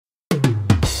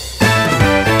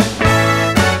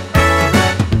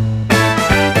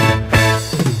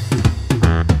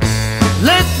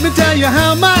tell you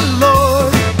how my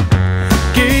Lord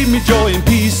gave me joy and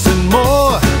peace and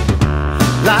more,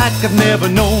 like I've never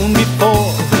known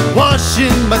before,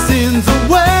 washing my sins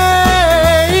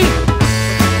away.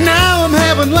 Now I'm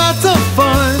having lots of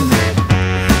fun,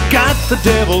 got the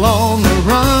devil on the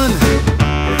run.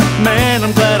 Man,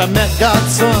 I'm glad I met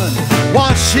God's Son,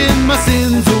 washing my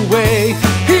sins away.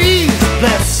 He's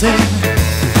blessing,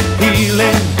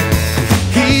 healing,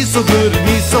 He's so good and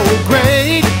He's so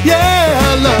great.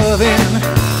 Yeah, loving,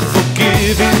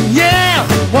 forgiving, yeah,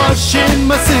 washing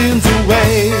my sins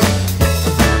away.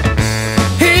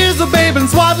 Here's a babe in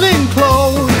swaddling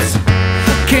clothes,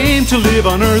 came to live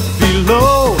on earth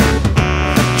below,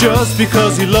 just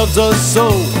because He loves us so,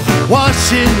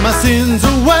 washing my sins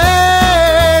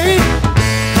away.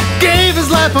 Gave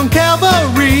His life on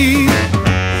Calvary,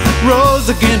 rose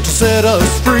again to set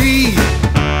us free.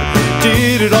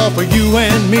 Did it all for you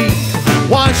and me,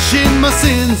 washing my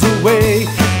sins away.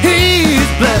 He's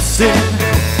blessing,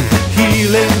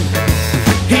 healing,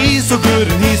 He's so good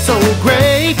and He's so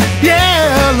great.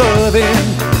 Yeah, loving,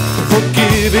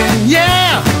 forgiving,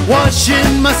 yeah,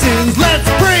 washing my sins. Let's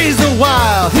praise a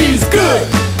while. He's good,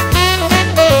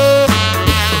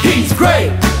 He's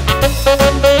great,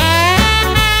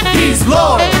 He's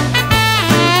Lord,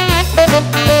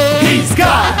 He's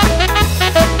God,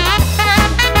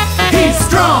 He's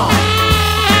strong,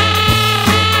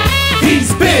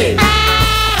 He's big,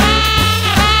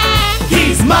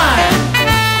 He's mine.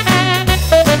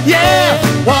 Yeah,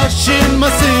 washing my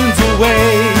sins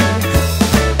away.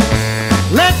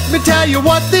 Let me tell you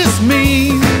what this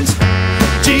means.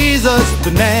 Jesus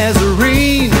the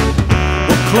Nazarene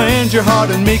will cleanse your heart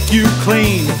and make you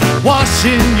clean,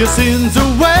 washing your sins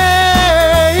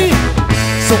away.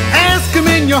 So ask Him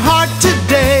in your heart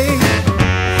today,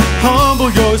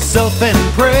 humble yourself and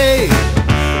pray.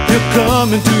 He'll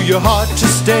come into your heart to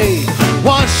stay,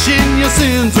 washing your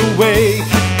sins away.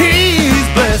 He's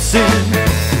blessing,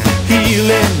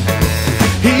 healing,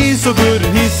 He's so good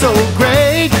and He's so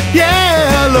great.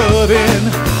 Yeah,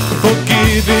 loving,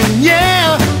 forgiving,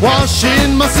 yeah,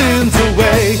 washing my sins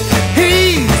away.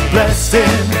 He's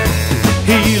blessing,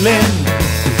 healing,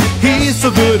 He's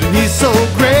so good and He's so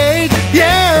great.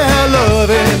 Yeah,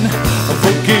 loving,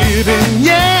 forgiving,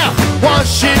 yeah,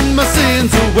 washing my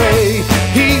sins away.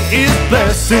 He is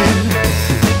blessing,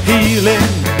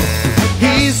 healing,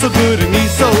 He's so good and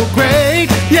He's so great.